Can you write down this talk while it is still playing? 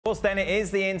Of course, then it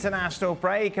is the international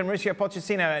break, and Mauricio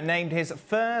Pochettino named his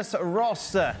first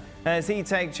roster as he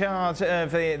takes charge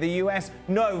of the US.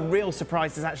 No real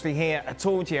surprises actually here at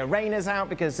all. Gio Reyna's out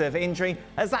because of injury.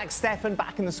 Zach Steffen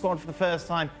back in the squad for the first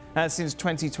time since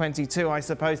 2022, I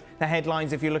suppose. The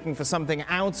headlines, if you're looking for something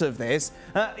out of this.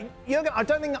 Jurgen, I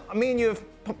don't think me and you have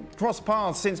crossed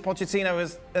paths since Pochettino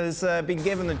has been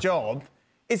given the job.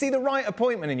 Is he the right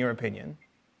appointment, in your opinion?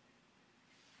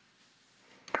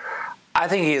 I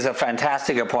think he is a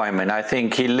fantastic appointment. I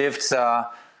think he lifts the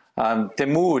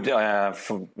mood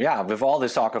with all the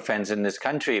soccer fans in this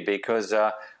country because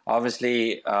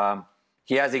obviously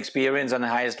he has experience on the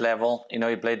highest level. You know,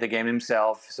 he played the game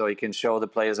himself, so he can show the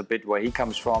players a bit where he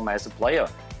comes from as a player.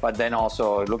 But then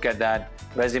also look at that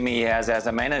resume he has as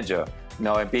a manager. You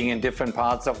know, being in different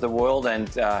parts of the world and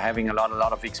having a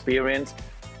lot of experience.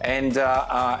 And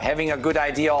having a good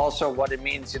idea also what it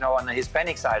means, you know, on the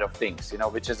Hispanic side of things, you know,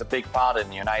 which is a big part in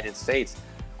the United States.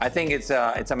 I think it's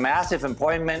a massive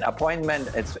appointment.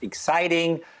 It's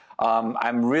exciting.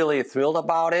 I'm really thrilled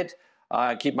about it.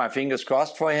 Keep my fingers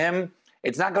crossed for him.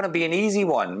 It's not going to be an easy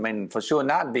one. I mean, for sure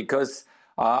not, because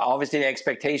obviously the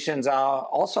expectations are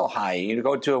also high. You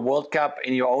go to a World Cup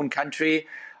in your own country.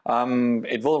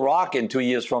 It will rock in 2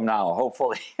 years from now,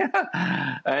 hopefully.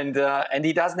 and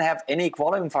he doesn't have any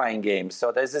qualifying games,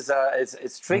 so this is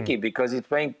it's tricky because he's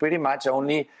playing pretty much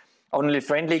only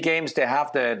friendly games. They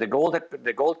have the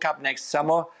Gold Cup next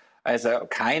summer as a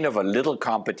kind of a little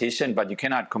competition, but you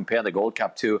cannot compare the Gold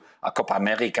Cup to a Copa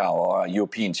America or a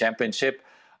European Championship.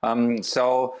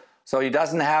 So he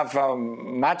doesn't have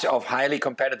much of highly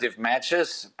competitive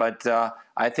matches, but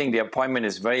I think the appointment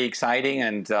is very exciting,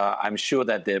 and I'm sure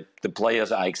that the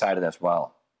players are excited as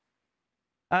well.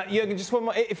 Jurgen, just one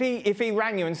more. If he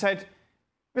rang you and said,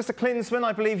 Mr. Klinsmann,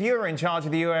 I believe you were in charge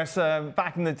of the US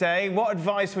back in the day. What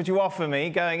advice would you offer me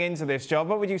going into this job?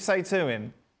 What would you say to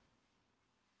him?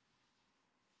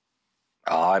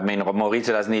 I mean, Mauricio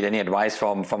doesn't need any advice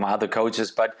from other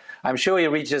coaches, but I'm sure he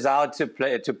reaches out to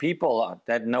people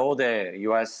that know the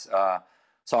U.S.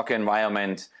 Soccer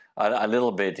environment a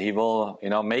little bit. He will, you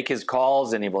know, make his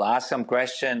calls and he will ask some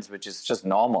questions, which is just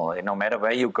normal. No matter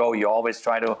where you go, you always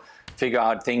try to figure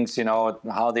out things, you know,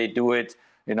 how they do it,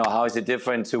 you know, how is it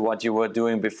different to what you were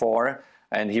doing before,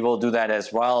 and he will do that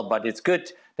as well. But it's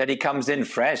good that he comes in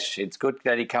fresh. It's good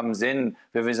that he comes in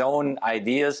with his own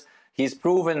ideas. He's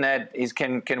proven that he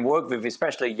can work with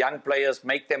especially young players,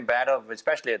 make them better,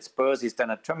 especially at Spurs. He's done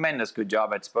a tremendous good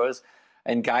job at Spurs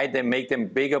and guide them, make them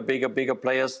bigger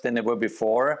players than they were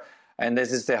before. And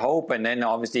this is the hope. And then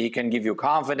obviously he can give you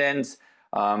confidence,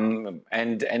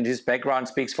 and his background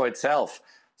speaks for itself.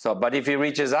 So, but if he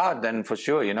reaches out, then for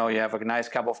sure, you know, you have a nice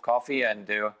cup of coffee and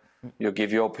you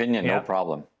give your opinion, no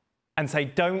problem. And say,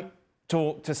 don't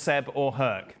talk to Seb or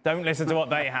Herc. Don't listen to what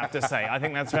they have to say. I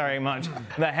think that's very much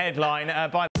the headline.